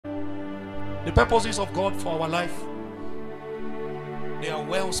The purposes of God for our life, they are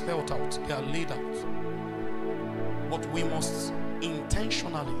well spelled out, they are laid out. But we must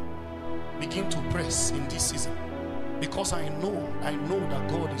intentionally begin to press in this season, because I know that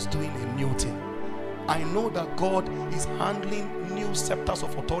God is doing a new thing. I know that God is handling new scepters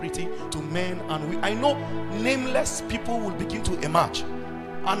of authority to men, and I know nameless people will begin to emerge.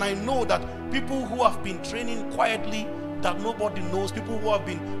 And I know that people who have been training quietly that nobody knows, people who have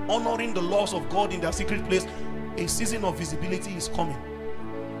been honoring the laws of God in their secret place, a season of visibility is coming.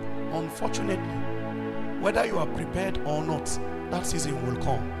 Unfortunately, whether you are prepared or not, that season will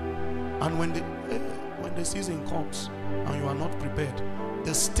come. And when the season comes and you are not prepared,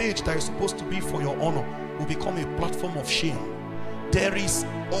 the stage that is supposed to be for your honor will become a platform of shame. There is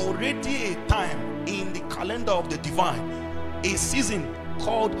already a time in the calendar of the divine, a season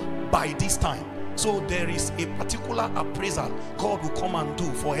called by this time. So there is a particular appraisal God will come and do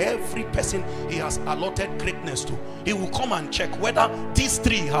for every person he has allotted greatness to. He will come and check whether this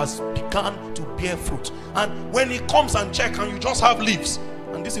tree has begun to bear fruit. And when he comes and check and you just have leaves,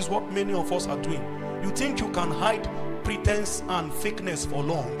 and this is what many of us are doing, you think you can hide pretense and fakeness for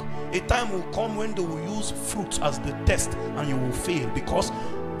long. A time will come when they will use fruit as the test and you will fail, because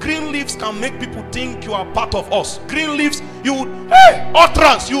green leaves can make people think you are part of us. Green leaves, you would, hey,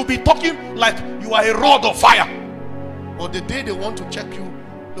 utterance, you will be talking like you are a rod of fire. But the day they want to check you,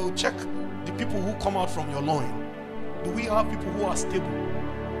 they will check the people who come out from your loin. Do we have people who are stable?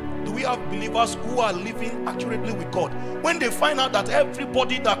 Do we have believers who are living accurately with God? When they find out that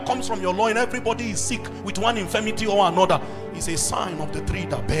everybody that comes from your loin, everybody is sick with one infirmity or another, it's a sign of the tree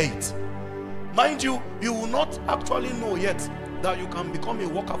that bear it. Mind you, you will not actually know yet that you can become a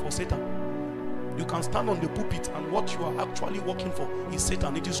worker for Satan. You can stand on the pulpit and what you are actually working for is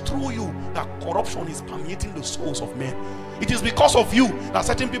Satan. It is through you that corruption is permeating the souls of men. It is because of you that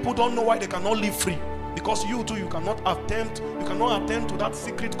certain people don't know why they cannot live free. Because you too, you cannot attend to that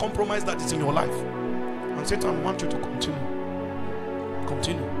secret compromise that is in your life. And Satan wants you to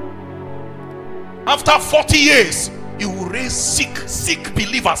continue. After 40 years, he will raise sick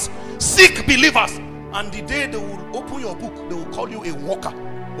believers. And the day they will open your book, they will call you a worker,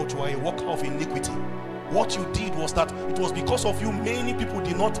 but you are a worker of iniquity. What you did was that it was because of you many people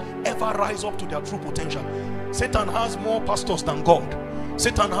did not ever rise up to their true potential. Satan has more pastors than God.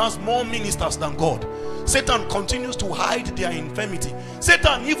 Satan has more ministers than God. Satan continues to hide their infirmity.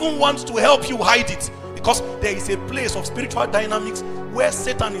 Satan even wants to help you hide it, because there is a place of spiritual dynamics where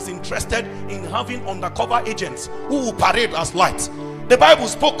Satan is interested in having undercover agents who will parade as lights. The Bible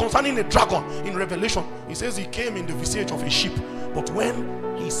spoke concerning a dragon in Revelation. It says he came in the visage of a sheep, but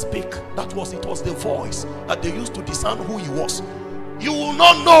when he spake, it was the voice that they used to discern who he was. You will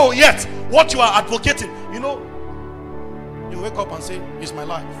not know yet what you are advocating. You know, you wake up and say, it's my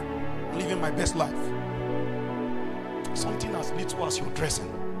life, I'm living my best life. Something as little as your dressing,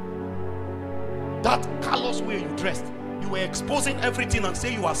 that callous way you dressed, you were exposing everything and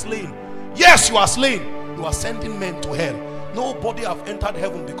say you are slain. Yes, you are slain. You are sending men to hell. Nobody have entered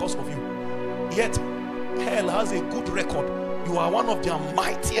heaven because of you. Yet hell has a good record. You are one of their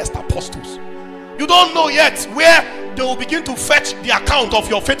mightiest apostles. You don't know yet where they will begin to fetch the account of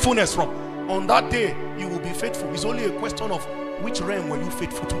your faithfulness from. On that day you will be faithful. It's only a question of which realm were you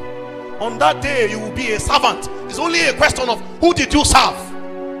faithful to. On that day you will be a servant. It's only a question of who did you serve.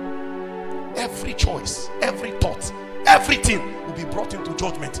 Every choice, every thought, everything will be brought into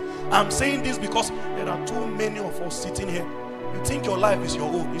judgment. I'm saying this because there are too many of us sitting here. You think your life is your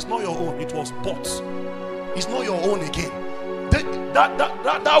own. It's not your own. It was bought. It's not your own again.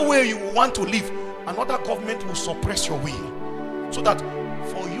 That way you want to live, another government will suppress your will. So that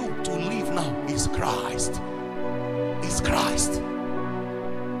for you to live now is Christ. It's Christ.